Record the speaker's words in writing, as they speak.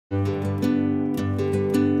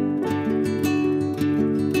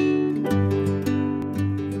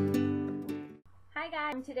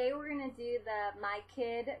my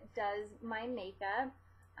kid does my makeup.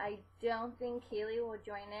 I don't think Kaylee will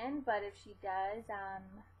join in, but if she does,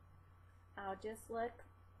 I'll just look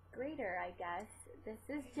greater, I guess. This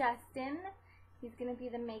is Justin. He's gonna be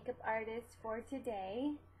the makeup artist for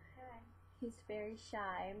today. Hi. He's very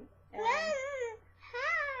shy. Hi.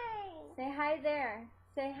 Say hi there.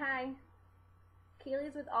 Say hi.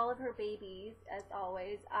 Kaylee's with all of her babies, as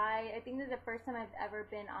always. I think this is the first time I've ever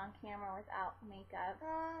been on camera without makeup.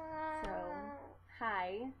 So,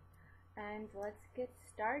 hi. And let's get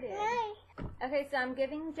started. Hi. Okay, so I'm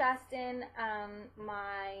giving Justin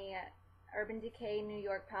my Urban Decay New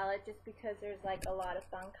York palette just because there's like a lot of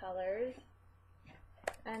fun colors.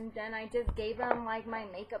 And then I just gave him like my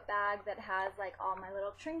makeup bag that has like all my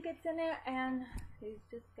little trinkets in it, and he's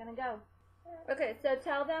just gonna go. Okay, so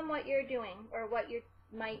tell them what you're doing or what you're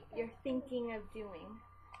thinking of doing.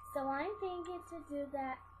 So I'm thinking to do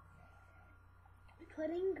that,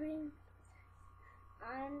 putting green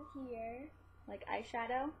on here. Like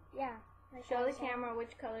eyeshadow? Yeah. Like Show the eyeshadow. camera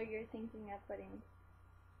which color you're thinking of putting.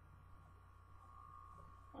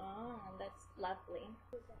 Oh, that's lovely.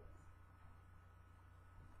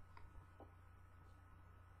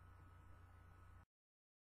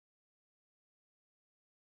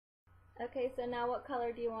 Okay, so now what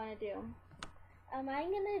color do you want to do? I'm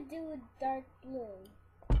gonna do dark blue.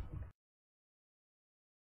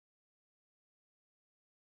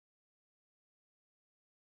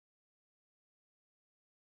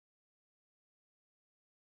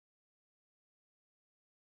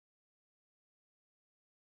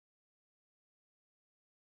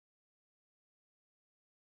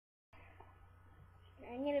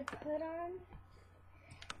 I'm gonna put on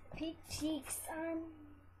pink cheeks on.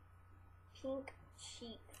 Pink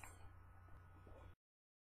cheeks.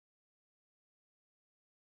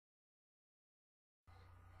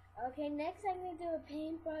 Okay, next I'm gonna do a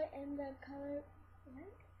paint pot in the color.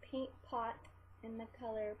 What? Paint pot in the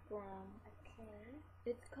color brown. Okay.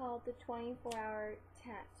 It's called the 24-hour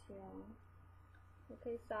tattoo.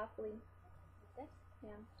 Okay, softly. Like this?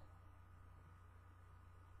 Yeah.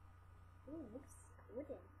 Ooh, looks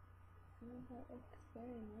wooden. Oh, that looks very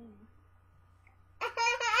nice.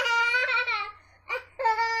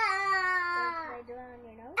 Can I do it on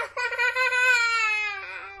your nose?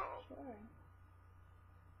 Sure.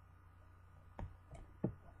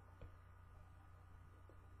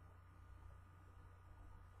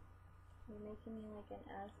 You're making me like an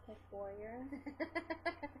Aztec warrior.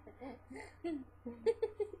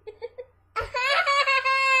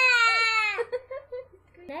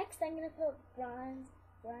 Next, I'm gonna put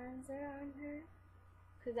bronzer on her.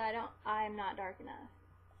 Cause I'm not dark enough.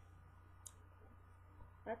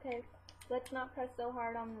 Okay, let's not press so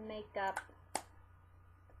hard on the makeup.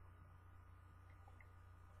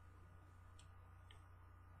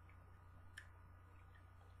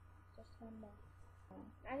 Just one more.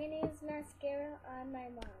 I'm gonna use mascara on my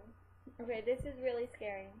mom. Okay, this is really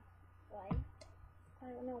scary. Why?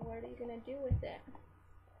 I don't know, what are you gonna do with it?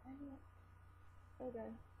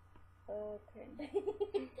 Okay. Okay.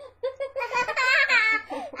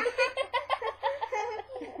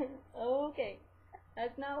 Okay.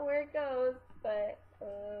 That's not where it goes, but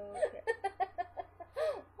okay.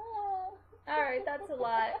 Alright, that's a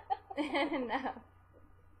lot. Enough.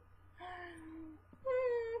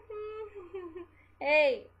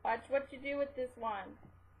 Hey, watch what you do with this one.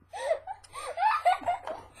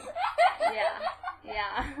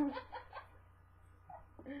 Yeah.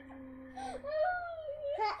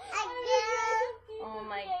 Oh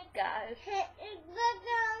my gosh.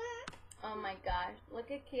 Oh my gosh.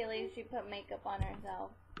 Look at Kaylee. She put makeup on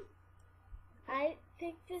herself. I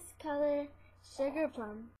picked this color, Sugar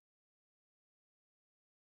Plum.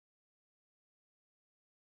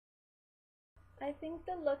 I think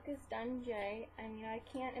the look is done, Jay. I mean, I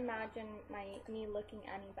can't imagine me looking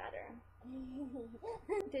any better.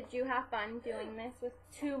 Did you have fun doing this with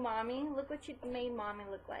Mommy? Look what you made Mommy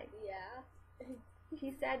look like. Yeah.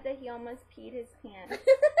 He said that he almost peed his pants.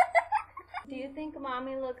 Do you think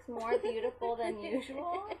Mommy looks more beautiful than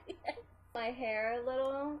usual? My hair a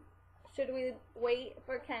little. Should we wait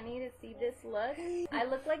for Kenny to see this look? I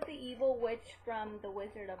look like the evil witch from The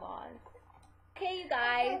Wizard of Oz. Okay, you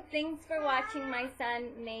guys, thanks for watching my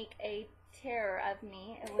son make a terror of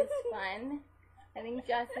me. It was fun. I think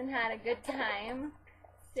Justin had a good time.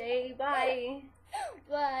 Say bye.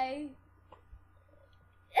 Bye.